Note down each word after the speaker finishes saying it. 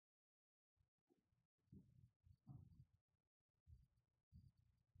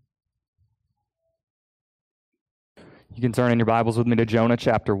You can turn in your Bibles with me to Jonah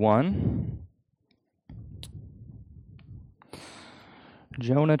chapter 1.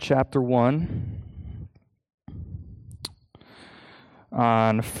 Jonah chapter 1.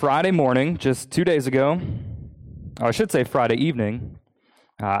 On Friday morning, just 2 days ago, or I should say Friday evening,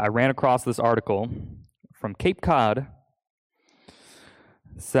 I ran across this article from Cape Cod.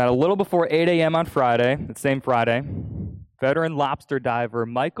 It said a little before 8 a.m. on Friday, the same Friday, veteran lobster diver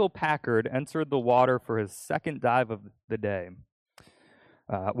Michael Packard entered the water for his second dive of the day.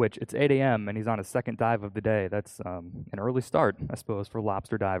 Which it's 8 a.m. and he's on his second dive of the day. That's an early start, I suppose, for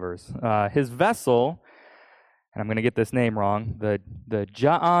lobster divers. His vessel, and I'm going to get this name wrong, the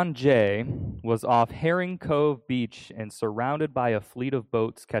Ja'an J, was off Herring Cove Beach and surrounded by a fleet of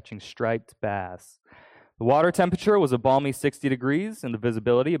boats catching striped bass. The water temperature was a balmy 60 degrees and the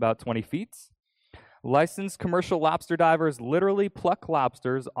visibility about 20 feet. Licensed commercial lobster divers literally pluck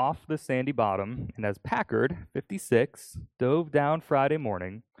lobsters off the sandy bottom, and as Packard, 56, dove down Friday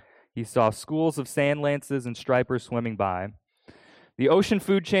morning, he saw schools of sand lances and stripers swimming by. The ocean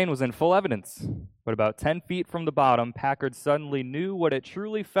food chain was in full evidence, but about 10 feet from the bottom, Packard suddenly knew what it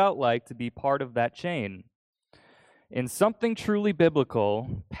truly felt like to be part of that chain. In something truly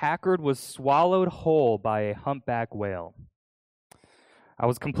biblical, Packard was swallowed whole by a humpback whale. I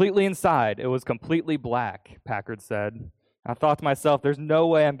was completely inside. It was completely black, Packard said. I thought to myself, there's no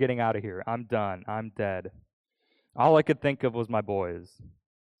way I'm getting out of here. I'm done. I'm dead. All I could think of was my boys.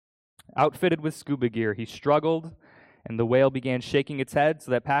 Outfitted with scuba gear, he struggled, and the whale began shaking its head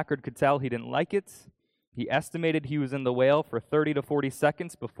so that Packard could tell he didn't like it. He estimated he was in the whale for 30 to 40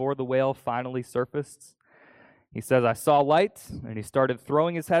 seconds before the whale finally surfaced. He says, I saw light, and he started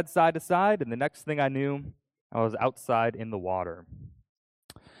throwing his head side to side, and the next thing I knew, I was outside in the water.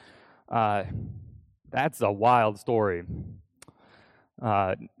 That's a wild story.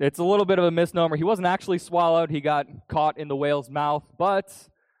 It's a little bit of a misnomer. He wasn't actually swallowed. He got caught in the whale's mouth. But,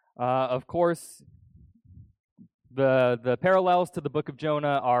 of course, the parallels to the book of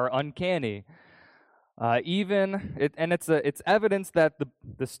Jonah are uncanny. It's evidence that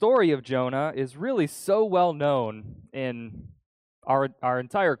the story of Jonah is really so well known in our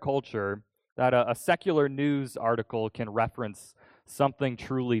entire culture that a secular news article can reference something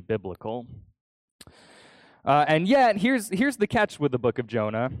truly biblical. And yet, here's the catch with the book of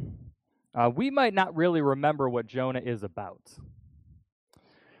Jonah. We might not really remember what Jonah is about.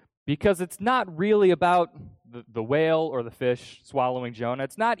 Because it's not really about the whale or the fish swallowing Jonah.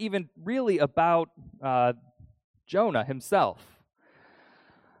 It's not even really about Jonah himself.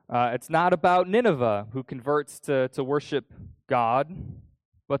 It's not about Nineveh, who converts to worship God.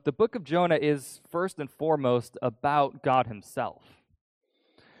 But the book of Jonah is first and foremost about God himself.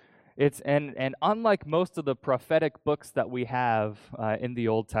 And unlike most of the prophetic books that we have in the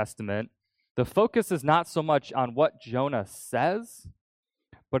Old Testament, the focus is not so much on what Jonah says,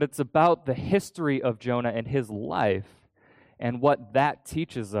 but it's about the history of Jonah and his life and what that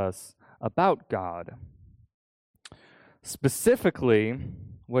teaches us about God. Specifically,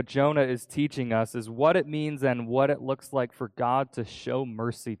 what Jonah is teaching us is what it means and what it looks like for God to show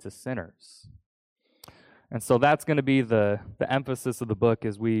mercy to sinners. And so that's going to be the emphasis of the book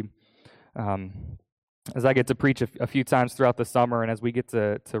as I get to preach a few times throughout the summer and as we get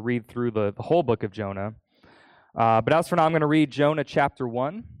to read through the whole book of Jonah. But as for now, I'm going to read Jonah chapter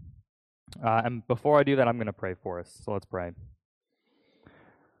 1. And before I do that, I'm going to pray for us. So let's pray.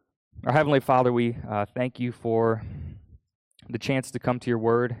 Our Heavenly Father, we thank you for the chance to come to your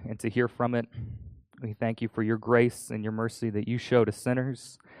word and to hear from it. We thank you for your grace and your mercy that you show to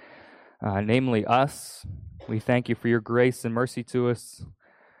sinners, namely us. We thank you for your grace and mercy to us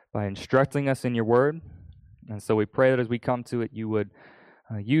by instructing us in your word. And so we pray that as we come to it, you would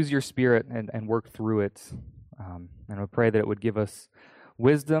use your Spirit and work through it. And we pray that it would give us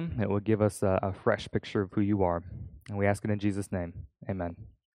wisdom. It would give us a fresh picture of who you are. And we ask it in Jesus' name. Amen.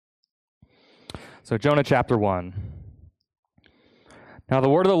 So Jonah chapter 1. Now the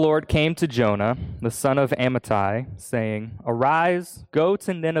word of the Lord came to Jonah, the son of Amittai, saying, Arise, go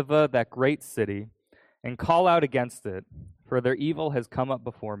to Nineveh, that great city, and call out against it, for their evil has come up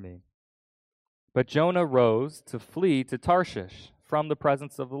before me. But Jonah rose to flee to Tarshish from the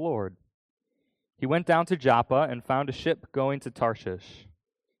presence of the Lord. He went down to Joppa and found a ship going to Tarshish.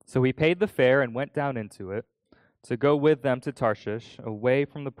 So he paid the fare and went down into it to go with them to Tarshish, away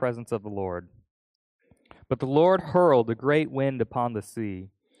from the presence of the Lord. But the Lord hurled a great wind upon the sea,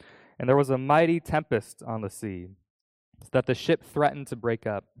 and there was a mighty tempest on the sea, so that the ship threatened to break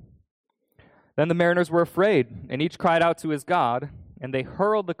up. Then the mariners were afraid, and each cried out to his God, and they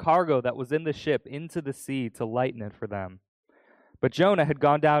hurled the cargo that was in the ship into the sea to lighten it for them. But Jonah had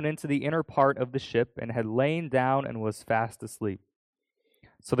gone down into the inner part of the ship and had lain down and was fast asleep.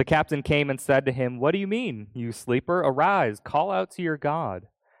 So the captain came and said to him, "What do you mean, you sleeper? Arise, call out to your God.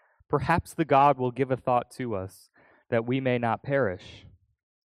 Perhaps the God will give a thought to us, that we may not perish."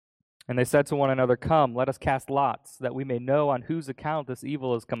 And they said to one another, "Come, let us cast lots, that we may know on whose account this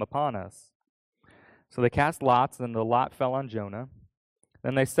evil has come upon us." So they cast lots, and the lot fell on Jonah.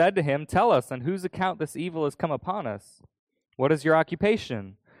 Then they said to him, "Tell us on whose account this evil has come upon us. What is your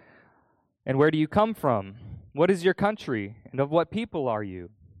occupation? And where do you come from? What is your country? And of what people are you?"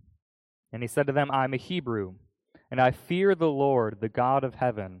 And he said to them, "I am a Hebrew, and I fear the Lord, the God of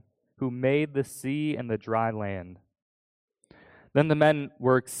heaven, who made the sea and the dry land." Then the men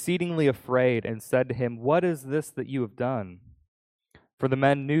were exceedingly afraid and said to him, "What is this that you have done?" For the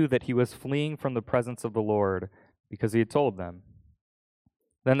men knew that he was fleeing from the presence of the Lord, because he had told them.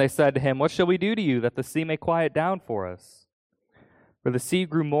 Then they said to him, "What shall we do to you, that the sea may quiet down for us?" For the sea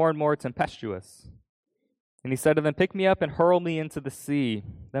grew more and more tempestuous. And he said to them, "Pick me up and hurl me into the sea.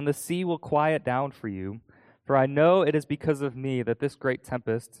 Then the sea will quiet down for you. For I know it is because of me that this great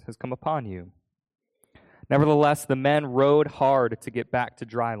tempest has come upon you." Nevertheless, the men rowed hard to get back to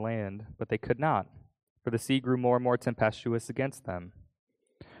dry land, but they could not, for the sea grew more and more tempestuous against them.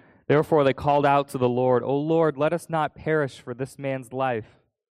 Therefore they called out to the Lord, "O Lord, let us not perish for this man's life,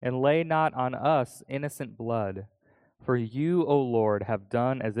 and lay not on us innocent blood. For you, O Lord, have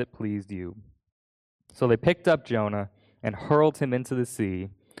done as it pleased you." So they picked up Jonah and hurled him into the sea,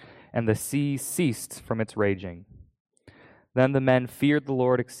 and the sea ceased from its raging. Then the men feared the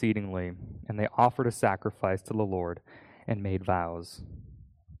Lord exceedingly, and they offered a sacrifice to the Lord and made vows.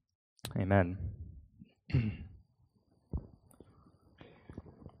 Amen.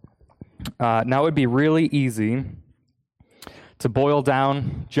 Now it would be really easy to boil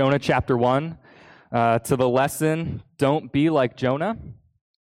down Jonah chapter 1 to the lesson, "Don't be like Jonah."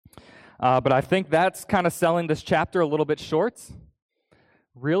 But I think that's kind of selling this chapter a little bit short.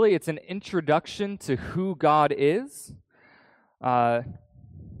 Really, it's an introduction to who God is,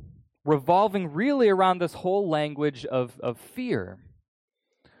 revolving really around this whole language of fear.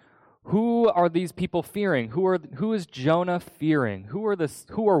 Who are these people fearing? Who is Jonah fearing? Who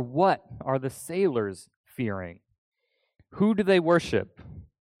or what are the sailors fearing? Who do they worship?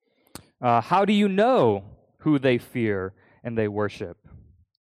 How do you know who they fear and they worship?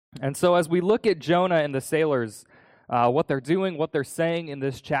 And so as we look at Jonah and the sailors, what they're doing, what they're saying in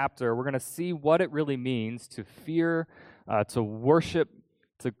this chapter, we're going to see what it really means to fear, to worship,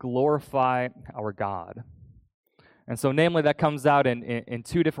 to glorify our God. And so namely, that comes out in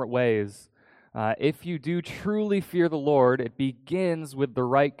two different ways. If you do truly fear the Lord, it begins with the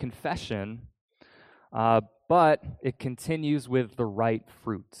right confession, but it continues with the right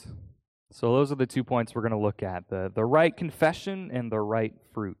fruit. So those are the 2 points we're going to look at, the right confession and the right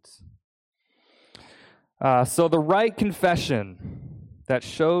fruit. So the right confession that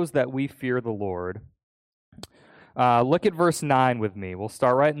shows that we fear the Lord. Look at verse 9 with me. We'll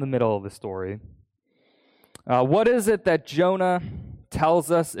start right in the middle of the story. What is it that Jonah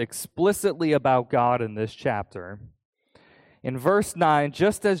tells us explicitly about God in this chapter? In verse 9,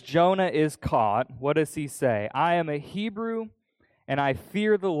 just as Jonah is caught, what does he say? "I am a Hebrew, and I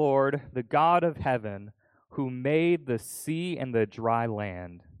fear the Lord, the God of heaven, who made the sea and the dry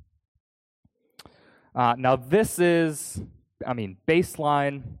land." Now this is,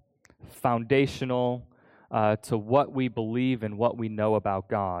 baseline, foundational to what we believe and what we know about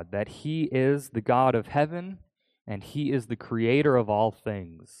God, that He is the God of heaven and He is the creator of all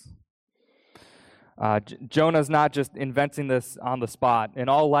things. Jonah's not just inventing this on the spot. In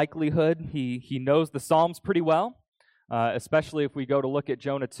all likelihood, he knows the Psalms pretty well, especially if we go to look at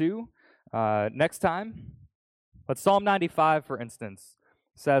Jonah 2 next time. But Psalm 95, for instance,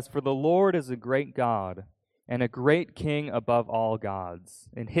 says, "For the Lord is a great God and a great King above all gods.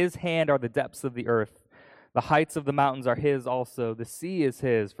 In His hand are the depths of the earth. The heights of the mountains are His also. The sea is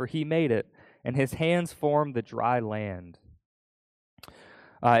His, for He made it, and His hands formed the dry land."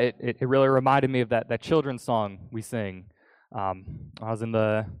 It really reminded me of that children's song we sing. I was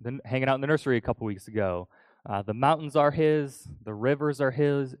hanging out in the nursery a couple weeks ago. The mountains are His, the rivers are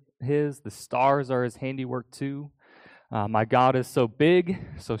His, the stars are His handiwork too. My God is so big,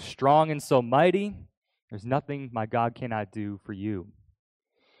 so strong, and so mighty. There's nothing my God cannot do for you.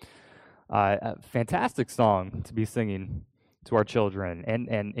 A fantastic song to be singing to our children, and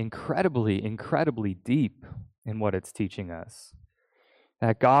incredibly, incredibly deep in what it's teaching us.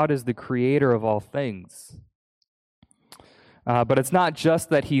 That God is the creator of all things. But it's not just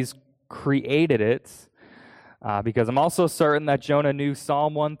that He's created it, because I'm also certain that Jonah knew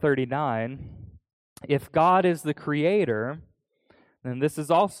Psalm 139. If God is the creator, And this is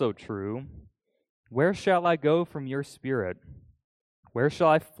also true. Where shall I go from your spirit? Where shall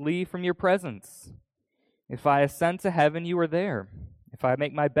I flee from your presence? If I ascend to heaven, you are there. If I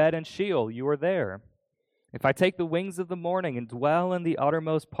make my bed in Sheol, you are there. If I take the wings of the morning and dwell in the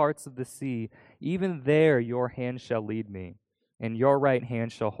uttermost parts of the sea, even there your hand shall lead me, and your right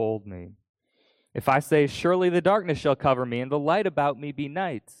hand shall hold me. If I say, surely the darkness shall cover me, and the light about me be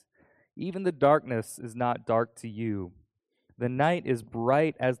night, even the darkness is not dark to you. The night is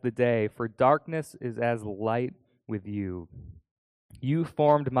bright as the day, for darkness is as light with you. You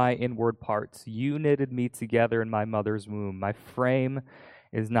formed my inward parts. You knitted me together in my mother's womb. My frame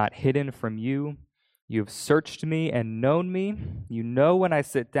is not hidden from you. You have searched me and known me. You know when I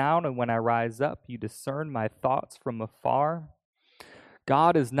sit down and when I rise up. You discern my thoughts from afar.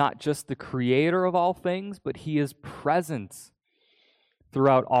 God is not just the creator of all things, but he is present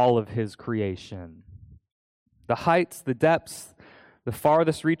throughout all of his creation. The heights, the depths, the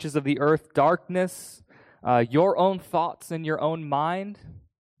farthest reaches of the earth, darkness, your own thoughts in your own mind,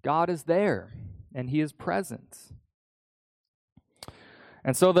 God is there and he is present.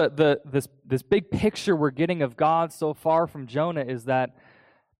 And so this big picture we're getting of God so far from Jonah is that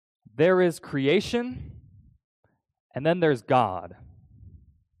there is creation and then there's God.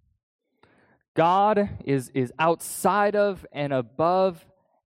 God is outside of and above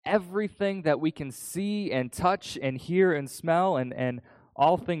everything that we can see and touch and hear and smell and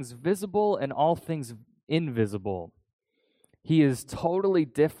all things visible and all things invisible. He is totally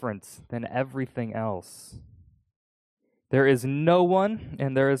different than everything else. There is no one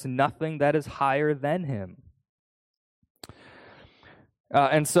and there is nothing that is higher than him.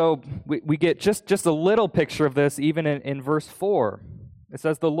 And so we get just a little picture of this even in verse 4. It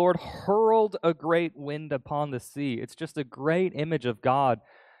says, the Lord hurled a great wind upon the sea. It's just a great image of God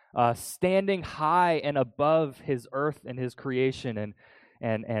standing high and above his earth and his creation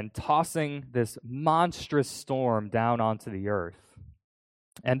and tossing this monstrous storm down onto the earth.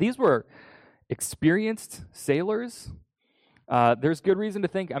 And these were experienced sailors. There's good reason to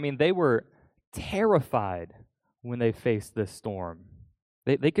think, they were terrified when they faced this storm.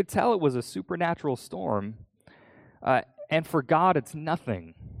 They could tell it was a supernatural storm. And for God, it's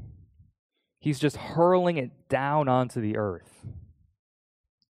nothing. He's just hurling it down onto the earth.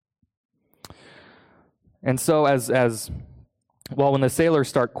 And so when the sailors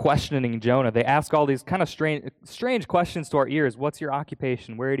start questioning Jonah, they ask all these kind of strange questions to our ears. What's your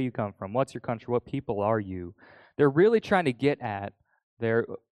occupation? Where do you come from? What's your country? What people are you? They're really trying to get at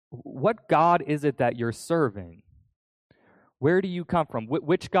what God is it that you're serving? Where do you come from?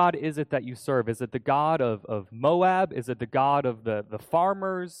 Which God is it that you serve? Is it the God of Moab? Is it the God of the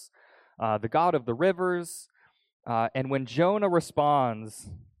farmers? The God of the rivers? And when Jonah responds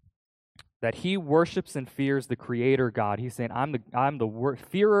that he worships and fears the Creator God, he's saying, I'm the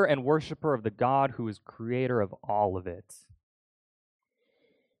fearer and worshiper of the God who is creator of all of it.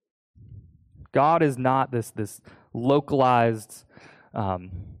 God is not this localized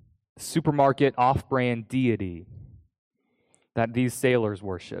supermarket off-brand deity that these sailors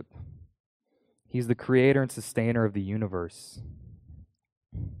worship. He's the creator and sustainer of the universe.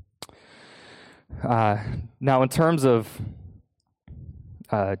 Now, in terms of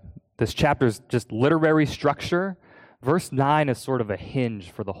this chapter's just literary structure, verse 9 is sort of a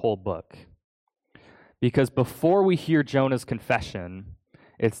hinge for the whole book. Because before we hear Jonah's confession,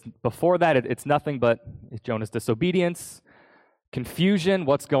 it's nothing but Jonah's disobedience, confusion,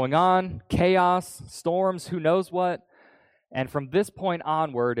 what's going on, chaos, storms, who knows what. And from this point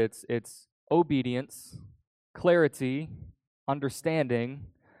onward, it's obedience, clarity, understanding,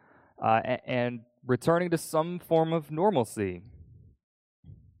 and returning to some form of normalcy.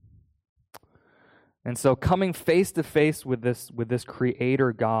 And so coming face to face with this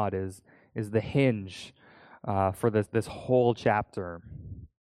creator God is the hinge for this whole chapter.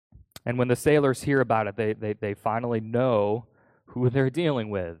 And when the sailors hear about it, they finally know who they're dealing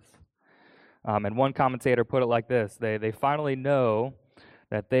with. And one commentator put it like this: they finally know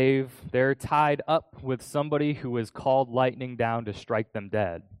that they're tied up with somebody who has called lightning down to strike them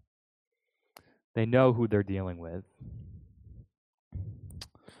dead. They know who they're dealing with.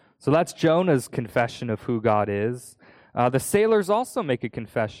 So that's Jonah's confession of who God is. The sailors also make a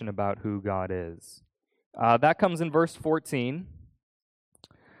confession about who God is. That comes in verse 14.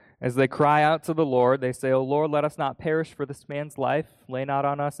 As they cry out to the Lord, they say, O Lord, let us not perish for this man's life. Lay not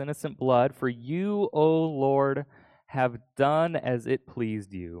on us innocent blood. For you, O Lord, have done as it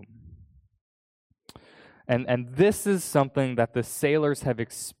pleased you. And this is something that the sailors have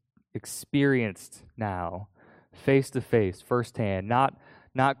experienced now, face to face, firsthand.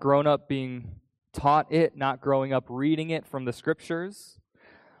 Not grown up being taught it, not growing up reading it from the scriptures.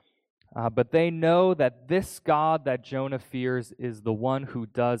 But they know that this God that Jonah fears is the one who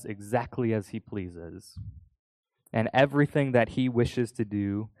does exactly as he pleases. And everything that he wishes to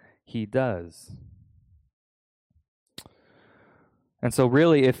do, he does. And so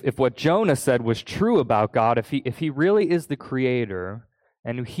really, if what Jonah said was true about God, if he really is the creator,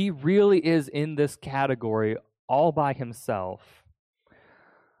 and he really is in this category all by himself,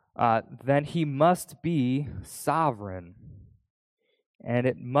 then he must be sovereign. And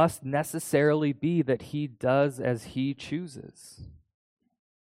it must necessarily be that he does as he chooses.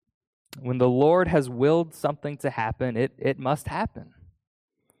 When the Lord has willed something to happen, it must happen.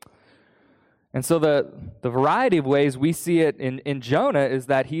 And so the variety of ways we see it in Jonah is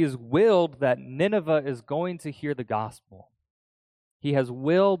that he has willed that Nineveh is going to hear the gospel. He has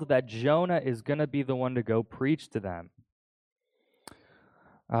willed that Jonah is going to be the one to go preach to them.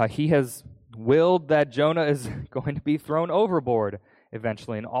 He has willed that Jonah is going to be thrown overboard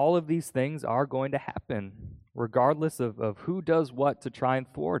eventually. And all of these things are going to happen, regardless of who does what to try and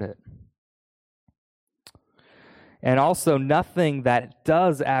thwart it. And also, nothing that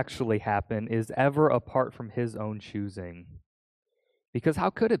does actually happen is ever apart from his own choosing. Because how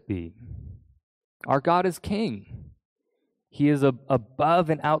could it be? Our God is king. He is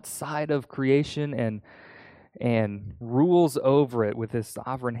above and outside of creation and rules over it with his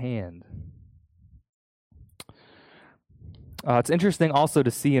sovereign hand. It's interesting also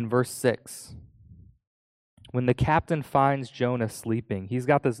to see in verse 6, when the captain finds Jonah sleeping, he's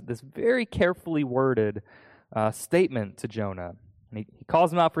got this very carefully worded statement to Jonah. And he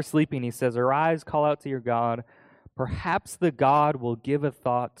calls him out for sleeping. He says, "Arise, call out to your God. Perhaps the God will give a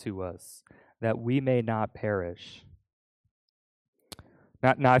thought to us that we may not perish."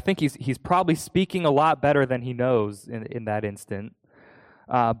 Now I think he's probably speaking a lot better than he knows in that instant.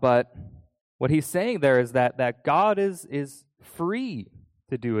 But what he's saying there is that God is free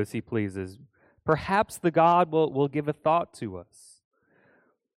to do as he pleases. Perhaps the God will give a thought to us.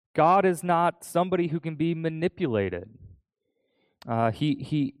 God is not somebody who can be manipulated.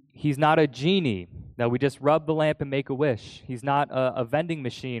 He's not a genie that we just rub the lamp and make a wish. He's not a vending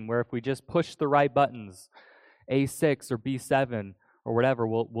machine where if we just push the right buttons, A6 or B7 or whatever,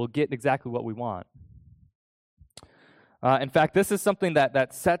 we'll get exactly what we want. In fact, this is something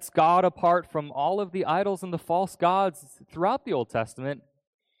that sets God apart from all of the idols and the false gods throughout the Old Testament.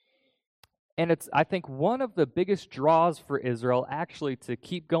 And it's, I think, one of the biggest draws for Israel actually to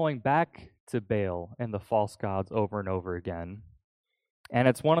keep going back to Baal and the false gods over and over again. And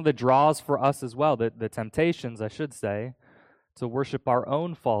it's one of the draws for us as well, the temptations, I should say, to worship our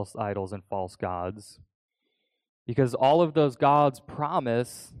own false idols and false gods. Because all of those gods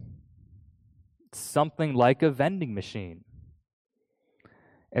promise something like a vending machine.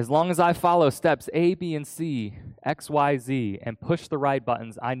 As long as I follow steps A, B, and C, X, Y, Z, and push the right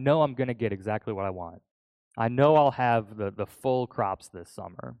buttons, I know I'm going to get exactly what I want. I know I'll have the full crops this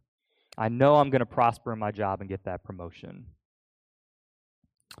summer. I know I'm going to prosper in my job and get that promotion.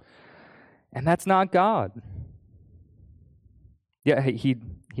 And that's not God. Yeah,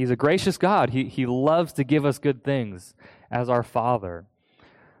 he's a gracious God. He loves to give us good things as our Father.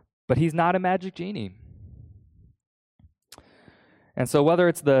 But he's not a magic genie. And so whether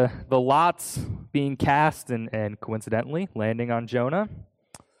it's the lots being cast and coincidentally landing on Jonah,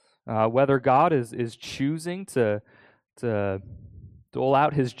 whether God is choosing to dole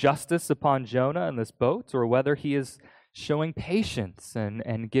out his justice upon Jonah in this boat, or whether he is showing patience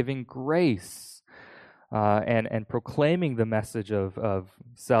and giving grace and proclaiming the message of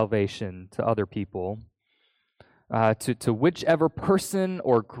salvation to other people, to whichever person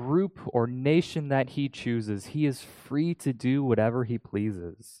or group or nation that he chooses, he is free to do whatever he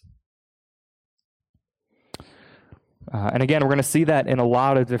pleases. And again, we're going to see that in a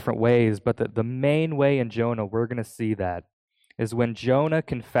lot of different ways, but the main way in Jonah we're going to see that is when Jonah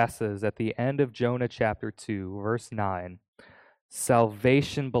confesses at the end of Jonah chapter 2, verse 9,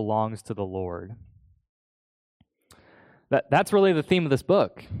 salvation belongs to the Lord. That's really the theme of this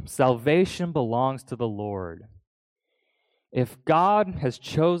book. Salvation belongs to the Lord. If God has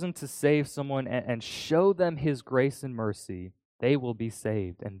chosen to save someone and show them his grace and mercy, they will be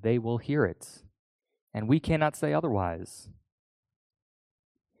saved and they will hear it. And we cannot say otherwise.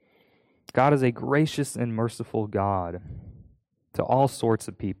 God is a gracious and merciful God to all sorts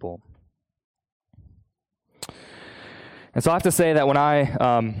of people. And so I have to say that when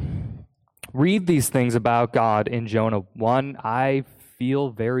I read these things about God in Jonah 1, I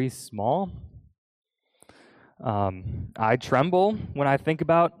feel very small. I tremble when I think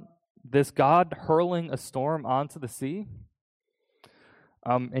about this God hurling a storm onto the sea.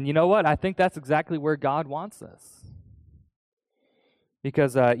 And you know what? I think that's exactly where God wants us.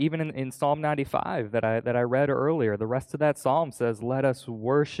 Because even in Psalm 95 that I read earlier, the rest of that psalm says, "Let us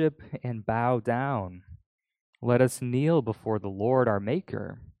worship and bow down. Let us kneel before the Lord our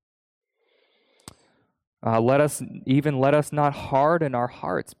Maker. Let us not harden our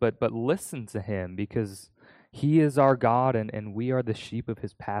hearts, but listen to Him, because He is our God, and we are the sheep of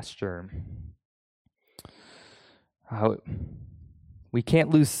His pasture." We can't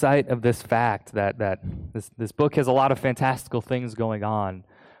lose sight of this fact that this book has a lot of fantastical things going on,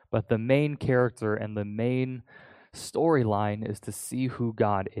 but the main character and the main storyline is to see who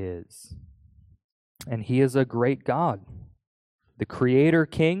God is. And He is a great God, the Creator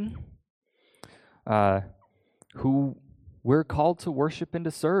King, who we're called to worship and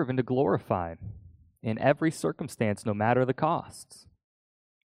to serve and to glorify in every circumstance, no matter the costs.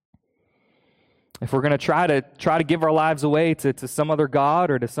 If we're going to try to give our lives away to some other god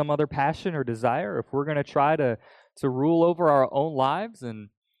or to some other passion or desire, if we're going to try to rule over our own lives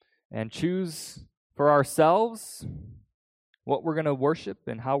and choose for ourselves what we're going to worship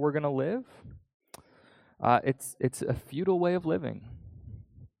and how we're going to live, it's a futile way of living.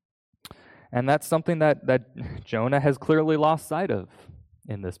 And that's something that Jonah has clearly lost sight of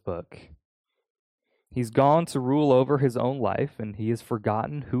in this book. He's gone to rule over his own life, and he has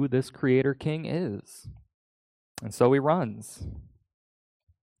forgotten who this Creator King is. And so he runs.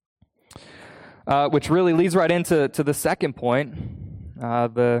 Which really leads right into the second point.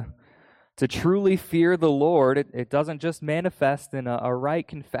 To truly fear the Lord, it doesn't just manifest in a right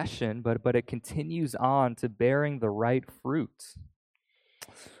confession, but it continues on to bearing the right fruit.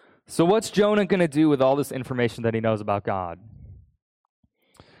 So what's Jonah going to do with all this information that he knows about God?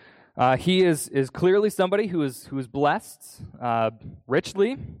 He is clearly somebody who is blessed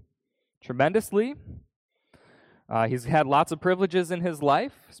richly, tremendously. He's had lots of privileges in his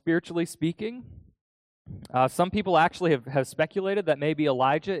life, spiritually speaking. Some people actually have speculated that maybe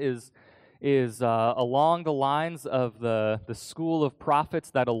Elijah is along the lines of the school of prophets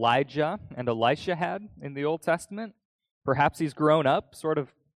that Elijah and Elisha had in the Old Testament. Perhaps he's grown up, sort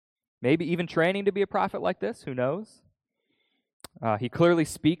of, maybe even training to be a prophet like this. Who knows? He clearly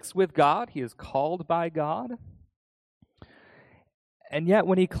speaks with God. He is called by God. And yet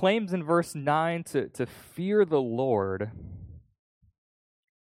when he claims in verse 9 to fear the Lord,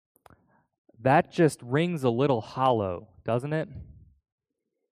 that just rings a little hollow, doesn't it?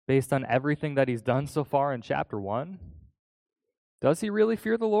 Based on everything that he's done so far in chapter 1. Does he really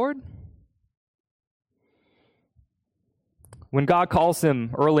fear the Lord? When God calls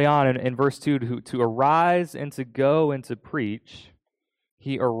him early on in verse 2 to arise and to go and to preach,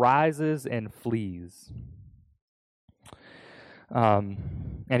 he arises and flees. And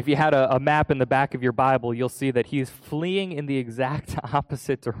if you had a map in the back of your Bible, you'll see that he's fleeing in the exact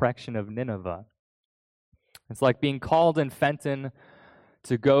opposite direction of Nineveh. It's like being called in Fenton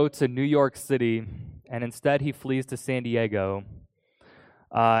to go to New York City, and instead he flees to San Diego,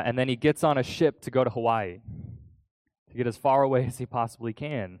 and then he gets on a ship to go to Hawaii, to get as far away as he possibly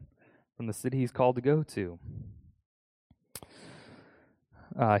can from the city he's called to go to.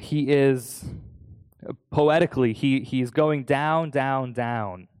 He is, poetically, he's going down, down,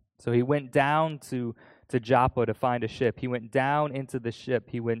 down. So he went down to Joppa to find a ship. He went down into the ship.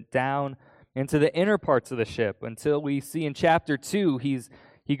 He went down into the inner parts of the ship until we see in chapter 2,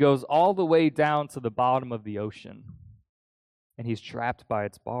 he goes all the way down to the bottom of the ocean, and he's trapped by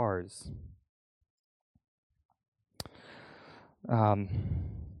its bars.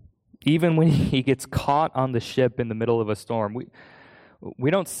 Even when he gets caught on the ship in the middle of a storm,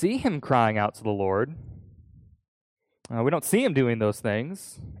 we don't see him crying out to the Lord. We don't see him doing those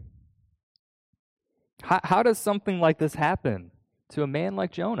things. How does something like this happen to a man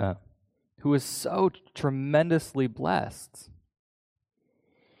like Jonah, who is so tremendously blessed?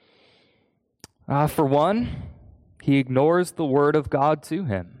 For one, he ignores the word of God to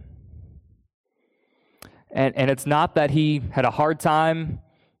him. And it's not that he had a hard time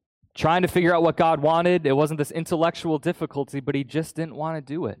trying to figure out what God wanted. It wasn't this intellectual difficulty, but he just didn't want to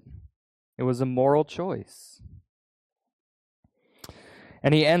do it. It was a moral choice.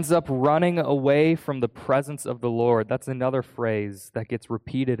 And he ends up running away from the presence of the Lord. That's another phrase that gets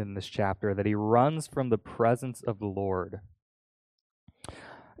repeated in this chapter, that he runs from the presence of the Lord.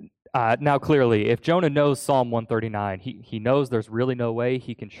 Now, clearly, if Jonah knows Psalm 139, he knows there's really no way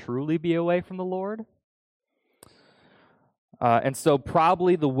he can truly be away from the Lord. And so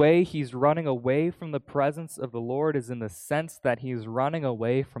probably the way he's running away from the presence of the Lord is in the sense that he's running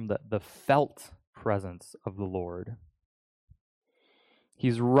away from the felt presence of the Lord.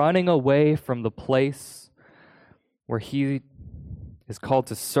 He's running away from the place where he is called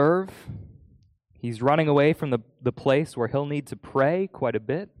to serve. He's running away from the place where he'll need to pray quite a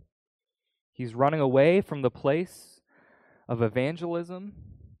bit. He's running away from the place of evangelism,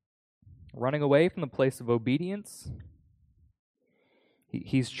 running away from the place of obedience.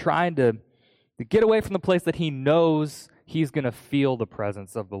 He's trying to get away from the place that he knows he's going to feel the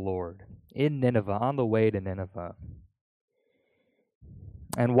presence of the Lord in Nineveh, on the way to Nineveh.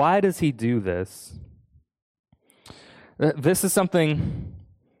 And why does he do this? This is something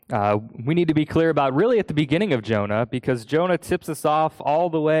we need to be clear about really at the beginning of Jonah, because Jonah tips us off all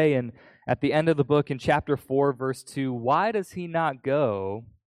the way and at the end of the book in chapter 4, verse 2. Why does he not go?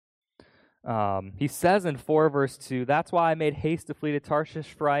 He says in 4, verse 2, "That's why I made haste to flee to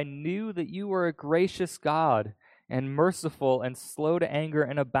Tarshish, for I knew that you were a gracious God and merciful and slow to anger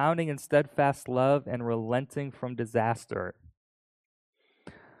and abounding in steadfast love and relenting from disaster."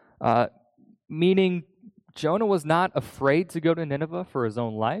 Meaning Jonah was not afraid to go to Nineveh for his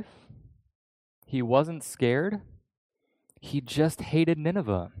own life. He wasn't scared. He just hated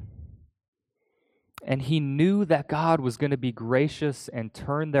Nineveh. And he knew that God was going to be gracious and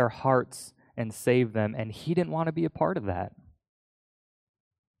turn their hearts and save them, and he didn't want to be a part of that.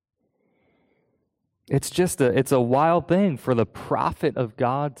 It's a wild thing for the prophet of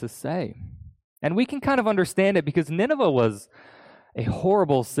God to say. And we can kind of understand it because Nineveh was a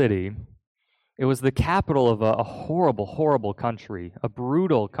horrible city. It was the capital of a horrible, horrible country, a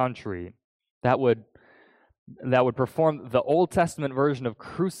brutal country that would perform the Old Testament version of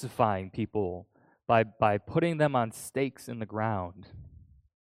crucifying people by putting them on stakes in the ground.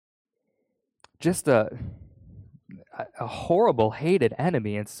 Just a horrible, hated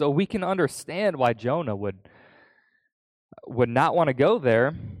enemy. And so we can understand why Jonah would not want to go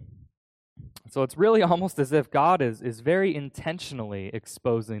there. So it's really almost as if God is very intentionally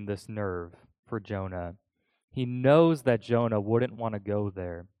exposing this nerve for Jonah. He knows that Jonah wouldn't want to go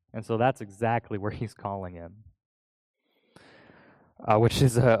there. And so that's exactly where he's calling him. Which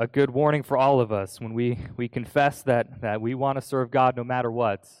is a good warning for all of us when we confess that we want to serve God no matter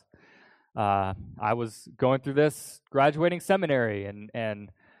what. I was going through this graduating seminary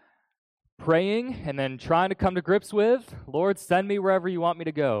and praying and then trying to come to grips with, Lord, send me wherever you want me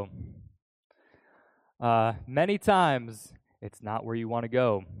to go. Many times, it's not where you want to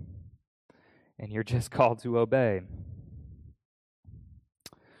go, and you're just called to obey.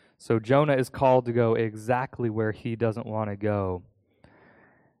 So Jonah is called to go exactly where he doesn't want to go.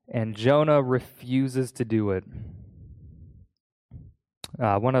 And Jonah refuses to do it.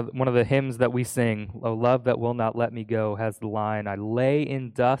 One of the hymns that we sing, "O Love That Will Not Let Me Go," has the line, "I lay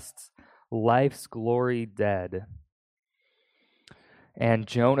in dust, life's glory dead." And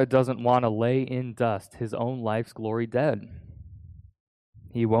Jonah doesn't want to lay in dust, his own life's glory dead.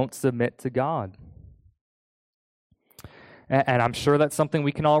 He won't submit to God. And I'm sure that's something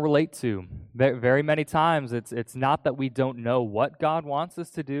we can all relate to. Very many times, it's not that we don't know what God wants us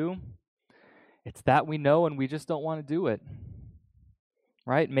to do. It's that we know and we just don't want to do it.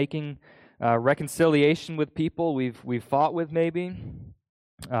 Right? Making reconciliation with people we've fought with maybe.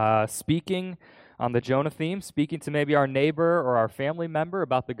 Speaking on the Jonah theme, speaking to maybe our neighbor or our family member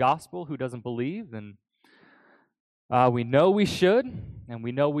about the gospel who doesn't believe. And we know we should, and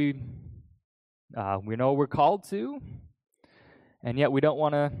we know we know we're called to. And yet we don't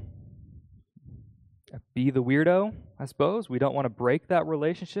want to be the weirdo, I suppose. We don't want to break that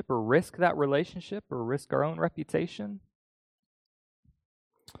relationship or risk that relationship or risk our own reputation.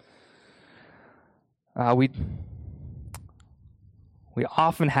 We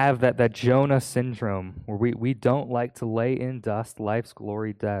often have that Jonah syndrome where we don't like to lay in dust, life's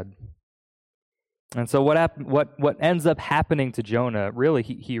glory dead. And so what ends up happening to Jonah, really,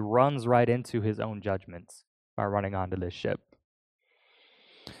 he runs right into his own judgments by running onto this ship.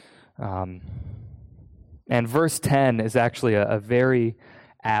 And verse 10 is actually a very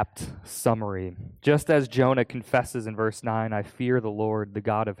apt summary. Just as Jonah confesses in verse 9, "I fear the Lord, the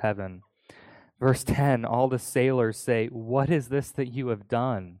God of heaven." Verse 10, all the sailors say, "What is this that you have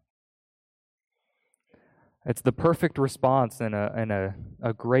done?" It's the perfect response and a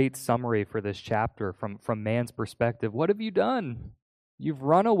great summary for this chapter from man's perspective. What have you done? You've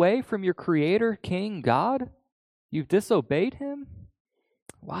run away from your Creator, King, God? You've disobeyed Him?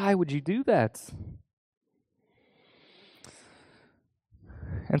 Why would you do that?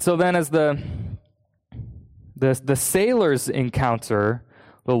 And so then as the sailors encounter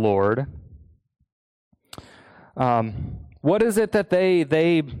the Lord, what is it that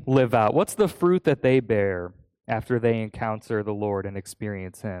they live out? What's the fruit that they bear after they encounter the Lord and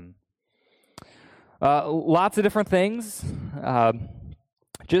experience Him? Lots of different things.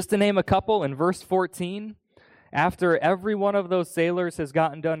 Just to name a couple, in verse 14, after every one of those sailors has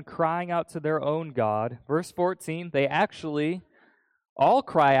gotten done crying out to their own God, verse 14, they actually all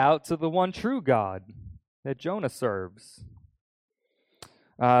cry out to the one true God that Jonah serves.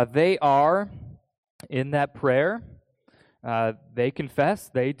 They are, in that prayer, they confess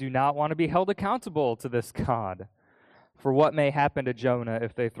they do not want to be held accountable to this God for what may happen to Jonah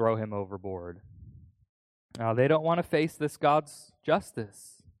if they throw him overboard. They don't want to face this God's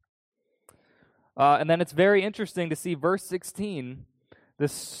justice. And then it's very interesting to see verse 16, the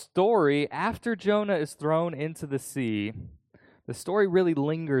story after Jonah is thrown into the sea. The story really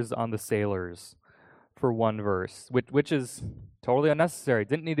lingers on the sailors for one verse, which is totally unnecessary.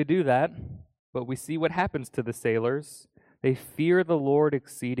 Didn't need to do that, but we see what happens to the sailors. They fear the Lord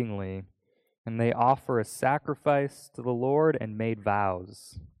exceedingly, and they offer a sacrifice to the Lord and made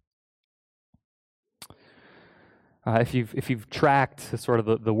vows. If you've tracked sort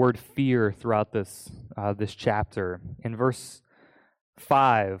of the word fear throughout this chapter, in verse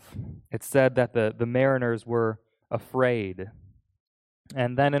 5, it said that the mariners were afraid.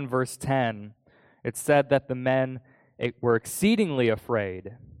 And then in verse 10, it said that the men were exceedingly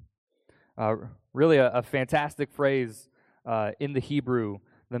afraid. Really a fantastic phrase in the Hebrew.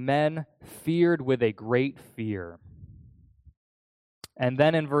 The men feared with a great fear. And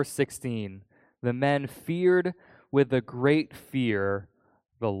then in verse 16, the men feared with a great fear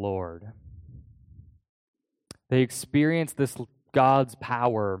the Lord. They experienced this God's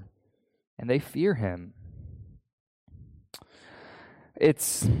power, and they fear him.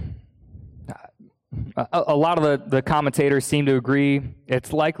 It's a lot of the commentators seem to agree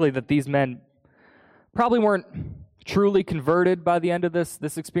it's likely that these men probably weren't truly converted by the end of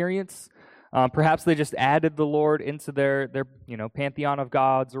this experience. Perhaps they just added the Lord into their pantheon of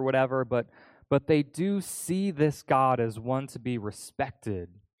gods or whatever, but they do see this God as one to be respected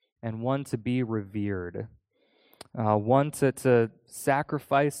and one to be revered, one to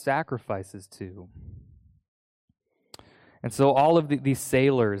sacrifice sacrifices to. And so all of these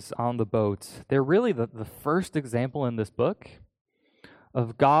sailors on the boat, they're really the first example in this book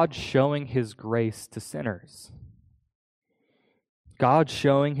of God showing his grace to sinners. God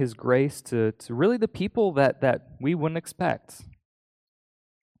showing his grace to really the people that we wouldn't expect.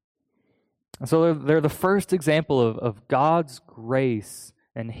 And so they're the first example of God's grace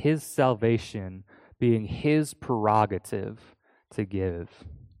and his salvation being his prerogative to give.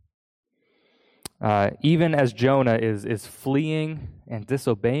 Even as Jonah is fleeing and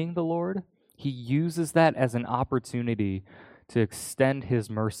disobeying the Lord, he uses that as an opportunity to extend his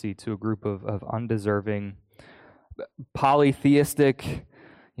mercy to a group of undeserving, polytheistic,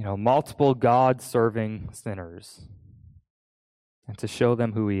 multiple God-serving sinners, and to show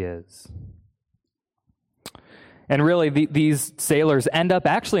them who he is. And really, these sailors end up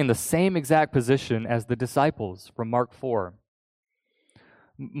actually in the same exact position as the disciples from Mark 4.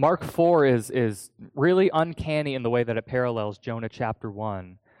 Mark 4 is really uncanny in the way that it parallels Jonah chapter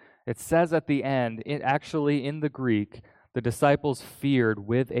 1. It says at the end, actually in the Greek, the disciples feared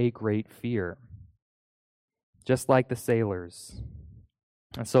with a great fear, just like the sailors.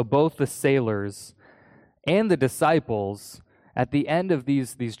 And so both the sailors and the disciples, at the end of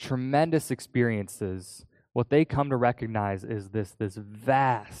these tremendous experiences, what they come to recognize is this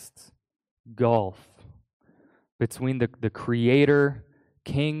vast gulf between the Creator,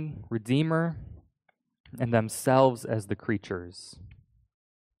 King, Redeemer, and themselves as the creatures.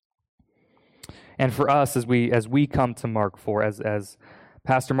 And for us, as we come to Mark 4, as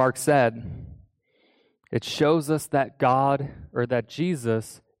Pastor Mark said, it shows us that that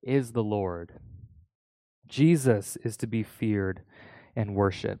Jesus is the Lord. Jesus is to be feared and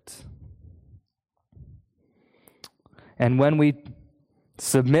worshiped. And when we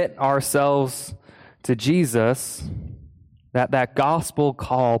submit ourselves to Jesus, that gospel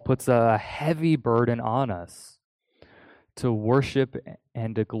call puts a heavy burden on us to worship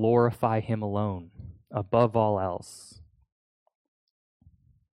and to glorify him alone above all else.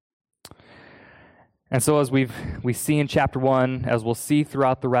 And so as we see in chapter 1, as we'll see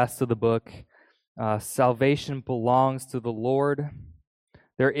throughout the rest of the book, salvation belongs to the Lord.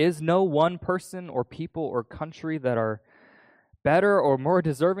 There is no one person or people or country that are better or more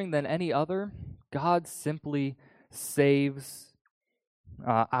deserving than any other. God simply saves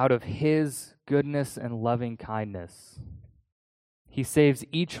out of his goodness and loving kindness. He saves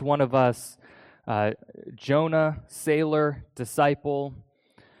each one of us, Jonah, sailor, disciple,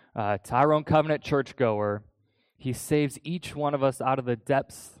 Tyrone Covenant churchgoer. He saves each one of us out of the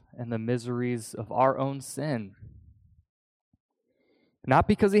depths and the miseries of our own sin. Not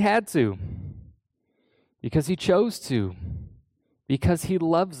because he had to, because he chose to, because he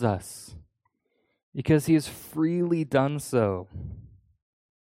loves us, because he has freely done so.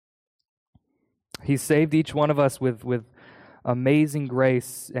 He saved each one of us with amazing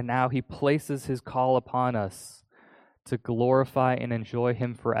grace, and now he places his call upon us to glorify and enjoy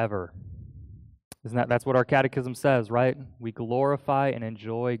him forever. That's what our catechism says, right? We glorify and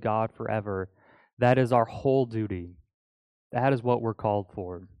enjoy God forever. That is our whole duty. That is what we're called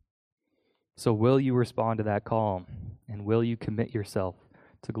for. So will you respond to that call? And will you commit yourself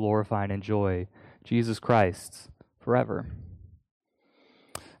to glorify and enjoy Jesus Christ forever?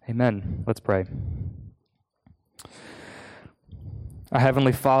 Amen. Let's pray. Our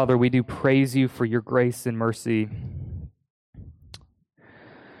Heavenly Father, we do praise you for your grace and mercy.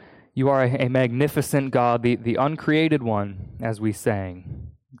 You are a magnificent God, the uncreated one, as we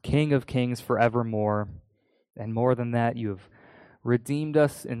sang, King of kings forevermore. And more than that, you have redeemed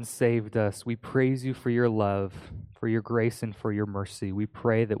us and saved us. We praise you for your love, for your grace, and for your mercy. We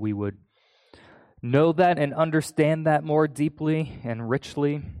pray that we would know that and understand that more deeply and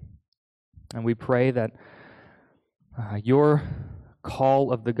richly. And we pray that your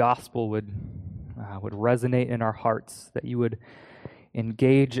call of the gospel would resonate in our hearts, that you would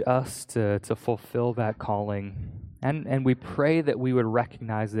engage us to fulfill that calling. And we pray that we would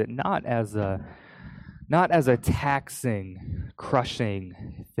recognize it not as a taxing,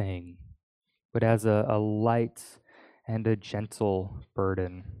 crushing thing, but as a light and a gentle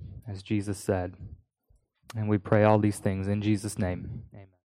burden, as Jesus said. And we pray all these things in Jesus' name. Amen.